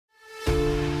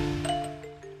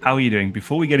How are you doing?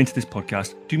 Before we get into this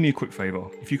podcast, do me a quick favor.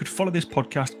 If you could follow this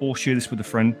podcast or share this with a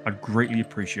friend, I'd greatly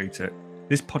appreciate it.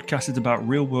 This podcast is about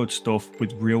real world stuff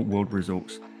with real world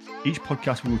results. Each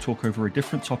podcast we will talk over a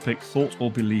different topic, thought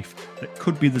or belief that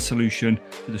could be the solution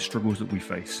to the struggles that we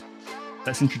face.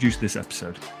 Let's introduce this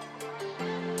episode.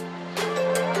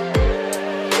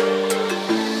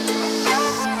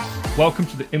 Welcome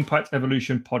to the Impact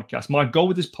Evolution podcast. My goal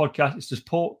with this podcast is to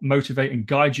support, motivate, and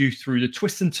guide you through the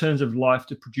twists and turns of life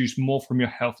to produce more from your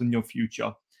health and your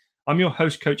future. I'm your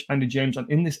host, Coach Andy James, and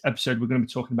in this episode, we're going to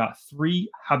be talking about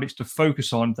 3 habits to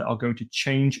focus on that are going to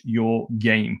change your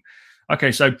game.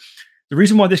 Okay, so the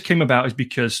reason why this came about is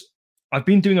because I've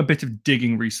been doing a bit of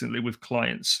digging recently with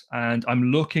clients, and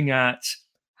I'm looking at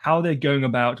how they're going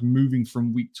about moving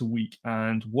from week to week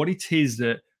and what it is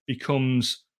that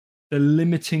becomes the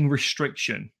limiting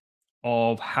restriction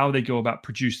of how they go about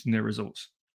producing their results.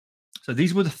 So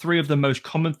these were the 3 of the most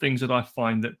common things that I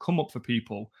find that come up for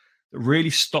people that really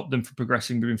stop them from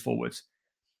progressing moving forwards.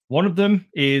 One of them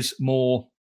is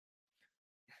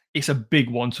it's a big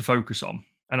one to focus on,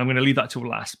 and I'm going to leave that till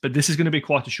last, but this is going to be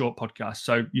quite a short podcast,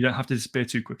 so you don't have to disappear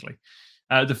too quickly.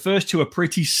 The first 2 are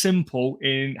pretty simple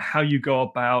in how you go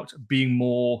about being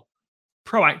more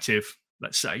proactive,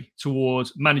 let's say,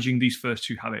 towards managing these first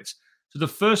 2 habits. So the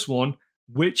first one,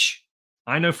 which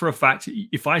I know for a fact,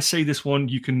 if I say this one,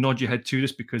 you can nod your head to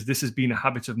this because this has been a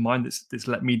habit of mine that's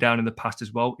let me down in the past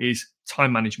as well, is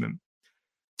time management.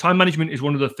 Time management is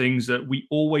one of the things that we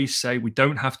always say, we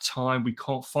don't have time, we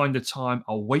can't find the time,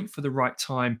 I'll wait for the right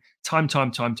time, time.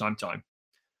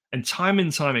 And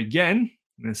time again,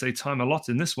 I'm going to say time a lot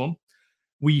in this one,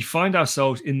 we find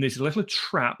ourselves in this little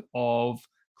trap of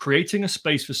creating a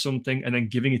space for something and then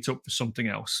giving it up for something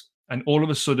else. And all of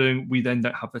a sudden, we then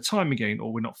don't have the time again,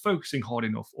 or we're not focusing hard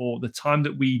enough, or the time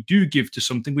that we do give to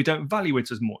something, we don't value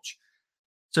it as much.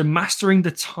 So mastering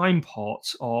the time part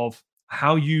of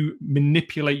how you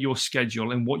manipulate your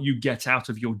schedule and what you get out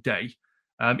of your day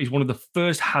is one of the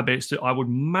first habits that I would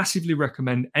massively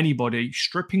recommend anybody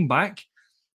stripping back,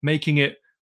 making it,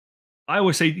 I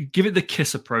always say, give it the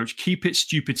KISS approach. Keep it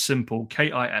stupid simple,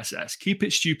 KISS. Keep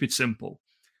it stupid simple.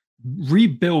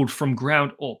 Rebuild from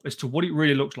ground up as to what it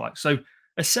really looks like. So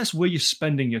assess where you're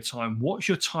spending your time. What's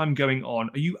your time going on?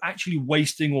 Are you actually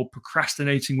wasting or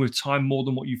procrastinating with time more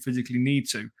than what you physically need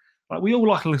to? Like, we all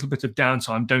like a little bit of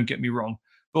downtime, don't get me wrong.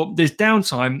 But there's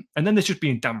downtime, and then there's just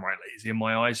being damn right lazy in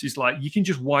my eyes. It's like you can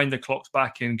just wind the clocks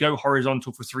back and go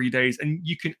horizontal for 3 days, and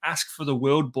you can ask for the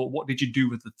world, but what did you do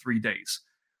with the 3 days?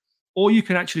 Or you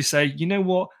can actually say, you know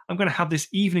what, I'm going to have this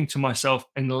evening to myself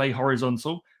and lay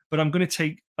horizontal, but I'm going to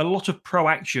take a lot of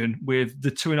proaction with the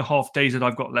 2.5 days that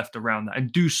I've got left around that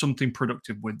and do something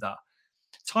productive with that.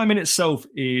 Time in itself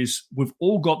is, we've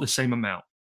all got the same amount.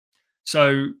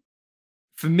 So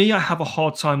for me, I have a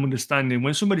hard time understanding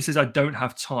when somebody says I don't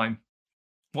have time,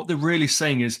 what they're really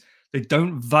saying is they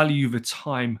don't value the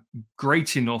time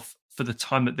great enough for the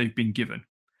time that they've been given.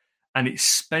 And it's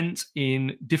spent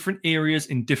in different areas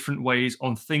in different ways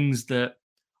on things that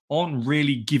aren't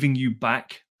really giving you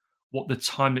back what the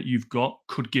time that you've got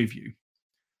could give you.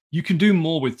 You can do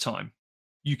more with time.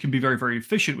 You can be very, very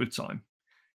efficient with time.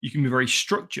 You can be very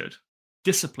structured,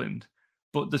 disciplined.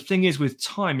 But the thing is with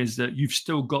time is that you've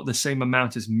still got the same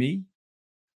amount as me,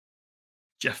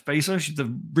 Jeff Bezos,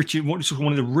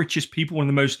 one of the richest people, one of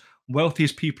the most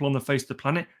wealthiest people on the face of the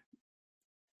planet.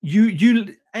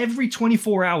 You every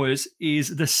 24 hours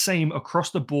is the same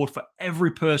across the board for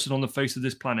every person on the face of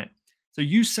this planet. So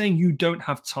you saying you don't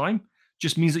have time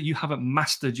just means that you haven't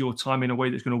mastered your time in a way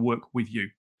that's going to work with you.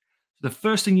 The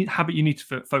first habit you need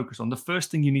to focus on, the first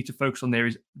thing you need to focus on there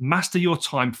is master your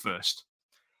time first.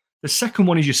 The second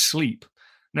one is your sleep.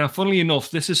 Now, funnily enough,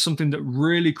 this is something that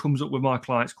really comes up with my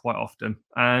clients quite often.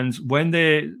 And when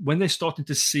they're starting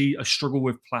to see a struggle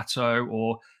with plateau,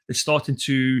 or they're starting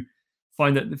to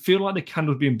find that they feel like the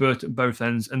candle's being burnt at both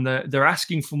ends, and they're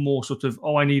asking for more sort of,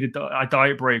 I need a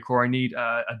diet break, or I need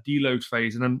a deload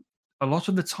phase. And then a lot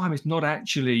of the time, it's not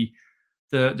actually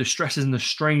the stresses and the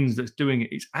strains that's doing it.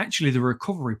 It's actually the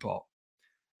recovery part.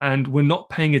 And we're not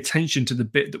paying attention to the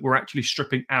bit that we're actually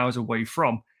stripping hours away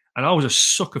from. And I was a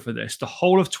sucker for this. The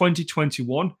whole of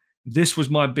 2021, this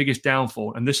was my biggest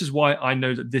downfall. And this is why I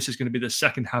know that this is going to be the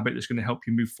second habit that's going to help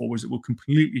you move forwards. It will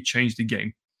completely change the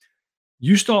game.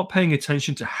 You start paying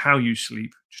attention to how you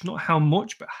sleep, just not how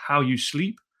much, but how you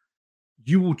sleep.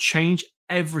 You will change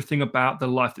everything about the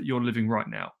life that you're living right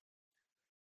now.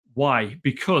 Why?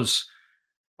 Because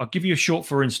I'll give you a short,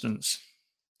 for instance.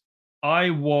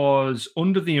 I was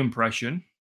under the impression,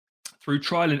 through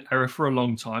trial and error for a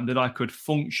long time, that I could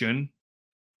function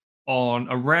on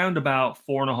around about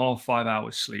 4.5, 5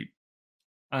 hours sleep.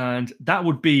 And that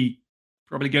would be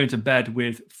probably going to bed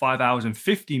with 5 hours and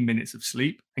 15 minutes of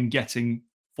sleep and getting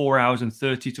 4 hours and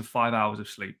 30 to 5 hours of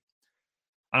sleep.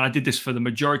 And I did this for the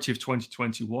majority of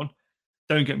 2021.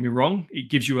 Don't get me wrong, it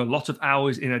gives you a lot of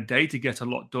hours in a day to get a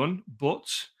lot done. But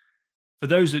for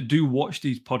those that do watch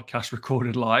these podcasts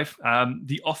recorded live,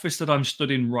 the office that I'm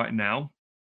studying right now,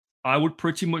 I would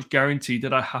pretty much guarantee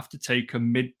that I have to take a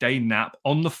midday nap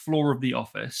on the floor of the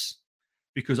office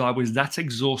because I was that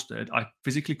exhausted. I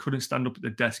physically couldn't stand up at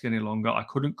the desk any longer. I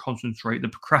couldn't concentrate. The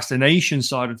procrastination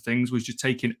side of things was just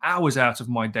taking hours out of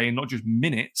my day and not just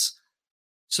minutes.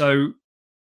 So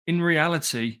in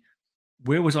reality,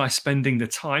 where was I spending the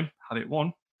time, habit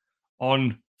one,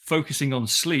 on focusing on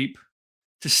sleep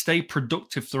to stay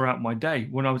productive throughout my day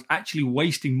when I was actually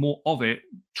wasting more of it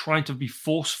trying to be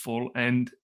forceful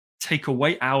and take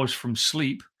away hours from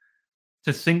sleep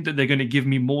to think that they're going to give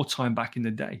me more time back in the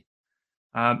day.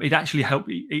 It actually helped.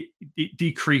 It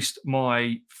decreased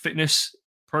my fitness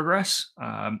progress.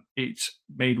 It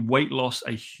made weight loss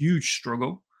a huge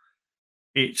struggle.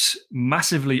 It's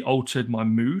massively altered my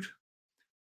mood.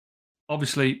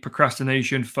 Obviously,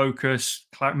 procrastination, focus,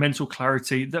 mental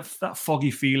clarity, that foggy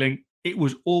feeling, it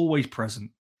was always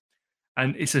present.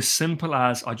 And it's as simple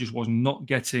as I just was not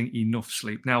getting enough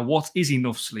sleep. Now, what is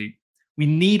enough sleep? We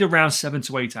need around 7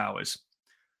 to 8 hours.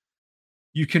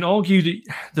 You can argue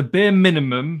that the bare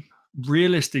minimum,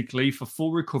 realistically, for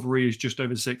full recovery is just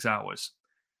over 6 hours.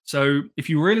 So if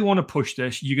you really want to push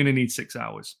this, you're going to need 6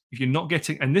 hours. If you're not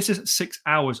getting, and this is 6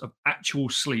 hours of actual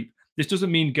sleep. This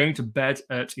doesn't mean going to bed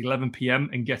at 11 p.m.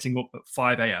 and getting up at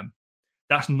 5 a.m.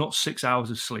 That's not 6 hours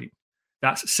of sleep.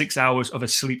 That's 6 hours of a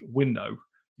sleep window.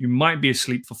 You might be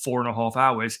asleep for 4.5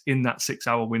 hours in that 6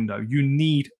 hour window. You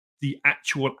need the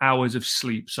actual hours of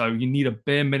sleep. So you need a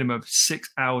bare minimum of 6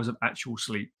 hours of actual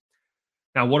sleep.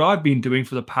 Now, what I've been doing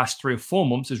for the past 3 or 4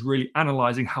 months is really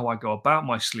analyzing how I go about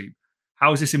my sleep.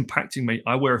 How is this impacting me?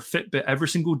 I wear a Fitbit every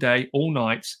single day, all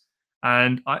night.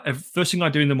 And first thing I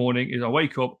do in the morning is I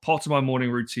wake up, part of my morning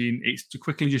routine is to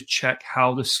quickly just check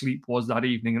how the sleep was that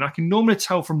evening. And I can normally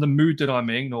tell from the mood that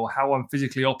I'm in or how I'm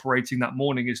physically operating that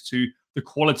morning as to the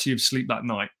quality of sleep that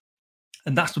night.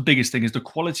 And that's the biggest thing, is the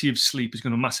quality of sleep is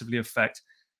going to massively affect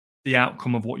the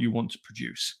outcome of what you want to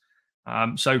produce.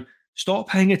 So start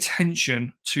paying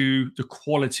attention to the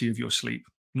quality of your sleep,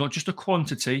 not just the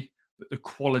quantity, but the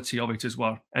quality of it as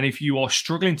well. And if you are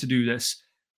struggling to do this,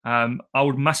 I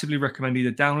would massively recommend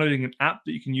either downloading an app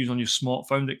that you can use on your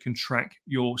smartphone that can track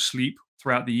your sleep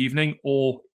throughout the evening,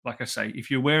 or like I say,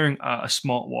 if you're wearing a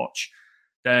smartwatch,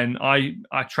 then I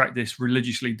track this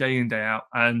religiously day in, day out.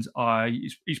 And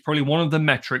it's probably one of the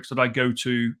metrics that I go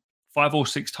to 5 or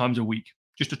 6 times a week,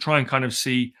 just to try and kind of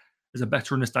see as a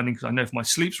better understanding, because I know if my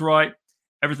sleep's right,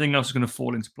 everything else is going to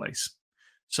fall into place.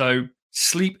 So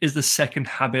sleep is the second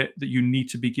habit that you need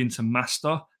to begin to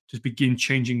master to begin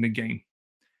changing the game.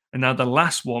 And now the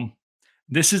last one,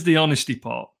 this is the honesty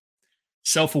part,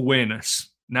 self-awareness.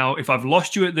 Now, if I've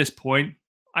lost you at this point,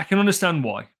 I can understand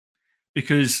why,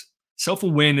 because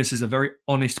self-awareness is a very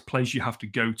honest place you have to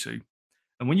go to.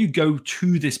 And when you go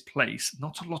to this place,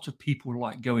 not a lot of people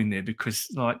like going there because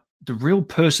like the real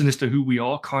person as to who we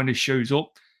are kind of shows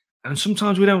up. And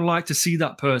sometimes we don't like to see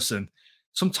that person.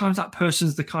 Sometimes that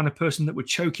person's the kind of person that we're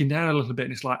choking down a little bit.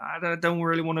 And it's like, I don't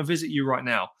really want to visit you right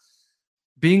now.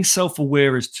 Being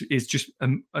self-aware is just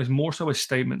as more so a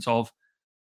statement of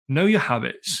know your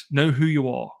habits, know who you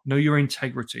are, know your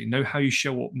integrity, know how you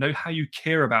show up, know how you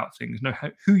care about things, know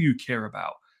who you care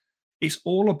about. It's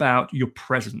all about your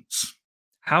presence.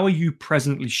 How are you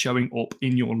presently showing up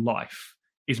in your life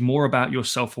is more about your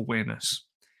self-awareness.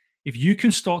 If you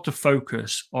can start to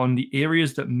focus on the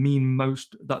areas that mean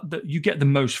most, that you get the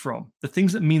most from, the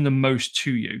things that mean the most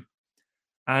to you,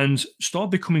 and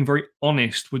start becoming very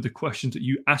honest with the questions that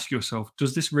you ask yourself.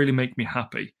 Does this really make me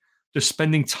happy? Does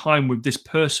spending time with this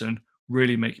person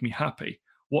really make me happy?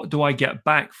 What do I get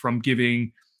back from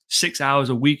giving 6 hours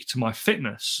a week to my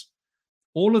fitness?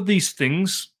 All of these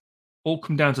things all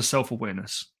come down to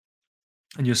self-awareness.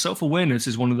 And your self-awareness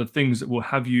is one of the things that will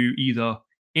have you either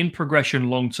in progression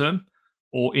long-term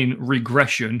or in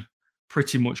regression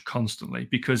pretty much constantly.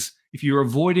 Because if you're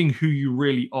avoiding who you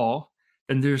really are,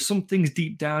 then there are some things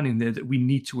deep down in there that we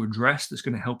need to address that's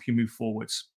going to help you move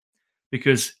forwards.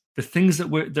 Because the things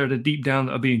that are deep down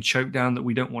that are being choked down that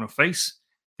we don't want to face,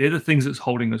 they're the things that's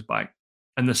holding us back.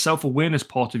 And the self-awareness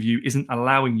part of you isn't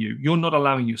allowing you. You're not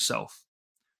allowing yourself.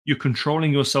 You're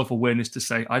controlling your self-awareness to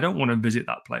say, I don't want to visit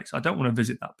that place. I don't want to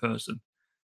visit that person.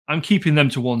 I'm keeping them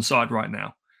to one side right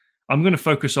now. I'm going to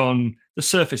focus on the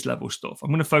surface level stuff. I'm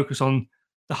going to focus on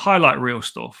the highlight reel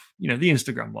stuff, the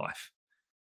Instagram life.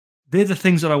 They're the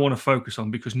things that I want to focus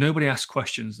on because nobody asks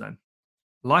questions then.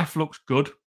 Life looks good,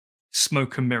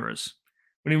 smoke and mirrors.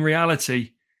 When in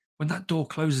reality, when that door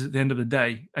closes at the end of the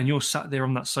day and you're sat there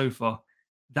on that sofa,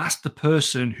 that's the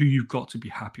person who you've got to be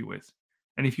happy with.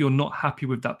 And if you're not happy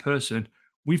with that person,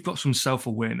 we've got some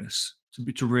self-awareness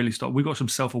to really start. We've got some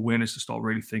self-awareness to start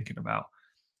really thinking about.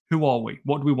 Who are we?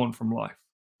 What do we want from life?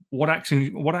 What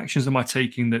actions am I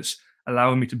taking that's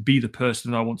allowing me to be the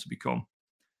person that I want to become?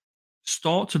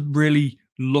 Start to really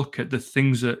look at the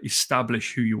things that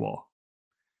establish who you are.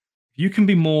 You can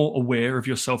be more aware of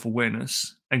your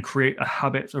self-awareness and create a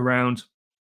habit around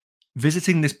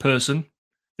visiting this person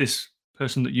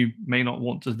that you may not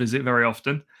want to visit very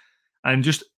often, and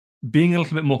just being a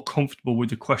little bit more comfortable with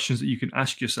the questions that you can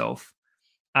ask yourself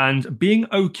and being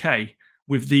okay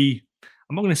with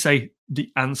I'm not going to say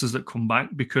the answers that come back,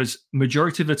 because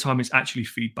majority of the time it's actually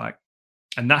feedback.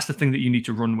 And that's the thing that you need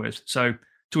to run with. So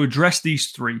to address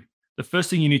these three, the first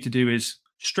thing you need to do is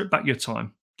strip back your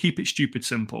time, keep it stupid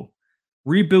simple,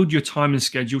 rebuild your time and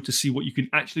schedule to see what you can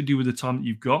actually do with the time that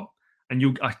you've got.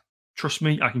 And trust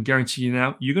me, I can guarantee you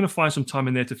now, you're going to find some time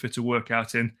in there to fit a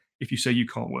workout in if you say you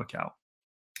can't work out.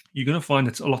 You're going to find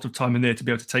that a lot of time in there to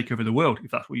be able to take over the world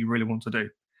if that's what you really want to do.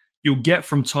 You'll get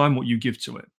from time what you give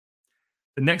to it.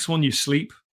 The next one, you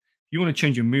sleep. You want to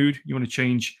change your mood. You want to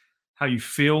change how you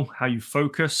feel, how you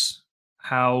focus,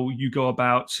 how you go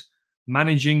about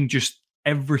managing just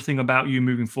everything about you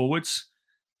moving forwards.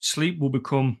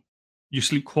 Your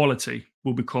sleep quality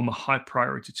will become a high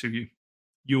priority to you.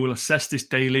 You will assess this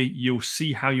daily. You'll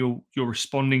see how you're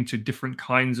responding to different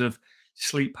kinds of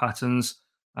sleep patterns.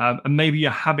 And maybe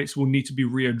your habits will need to be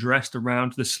readdressed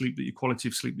around the quality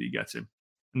of sleep that you get in.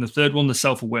 And the third one, the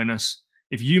self-awareness.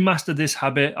 If you master this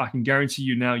habit, I can guarantee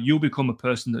you now, you'll become a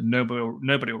person that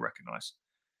nobody will recognize.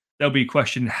 There'll be a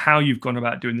question how you've gone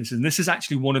about doing this. And this is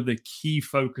actually one of the key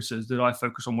focuses that I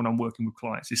focus on when I'm working with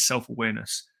clients, is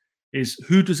self-awareness. Is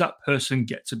who does that person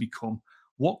get to become?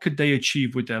 What could they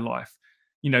achieve with their life?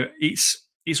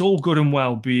 It's all good and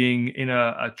well being in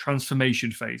a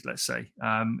transformation phase, let's say.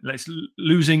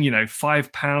 Losing,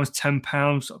 5 pounds, 10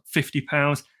 pounds, 50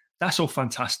 pounds. That's all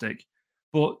fantastic.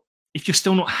 But if you're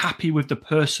still not happy with the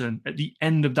person at the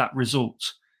end of that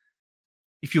result,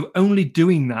 if you're only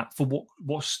doing that for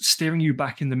what's staring you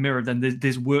back in the mirror, then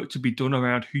there's work to be done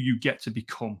around who you get to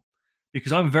become.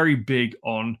 Because I'm very big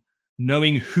on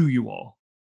knowing who you are.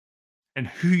 And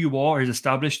who you are is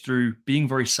established through being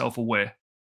very self-aware.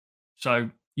 So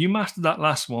you master that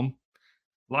last one,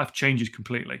 life changes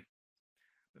completely.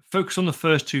 But focus on the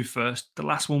first two first. The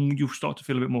last one you'll start to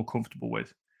feel a bit more comfortable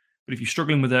with. But if you're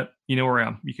struggling with it, you know where I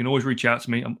am. You can always reach out to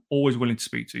me. I'm always willing to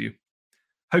speak to you.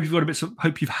 Hope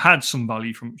you've had some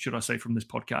value from this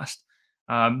podcast.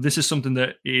 This is something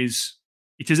that is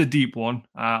a deep one.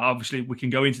 Obviously, we can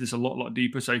go into this a lot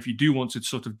deeper. So if you do want to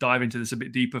sort of dive into this a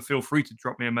bit deeper, feel free to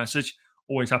drop me a message.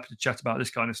 Always happy to chat about this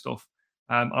kind of stuff.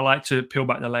 I like to peel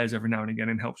back the layers every now and again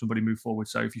and help somebody move forward.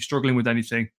 So if you're struggling with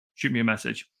anything, shoot me a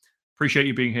message. Appreciate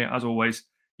you being here as always.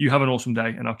 You have an awesome day,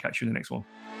 and I'll catch you in the next one.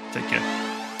 Take care.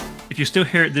 If you're still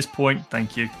here at this point,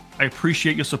 thank you. I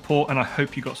appreciate your support, and I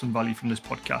hope you got some value from this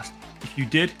podcast. If you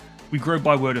did, we grow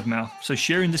by word of mouth. So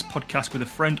sharing this podcast with a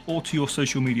friend or to your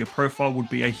social media profile would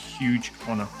be a huge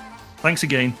honor. Thanks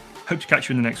again. Hope to catch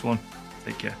you in the next one.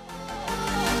 Take care.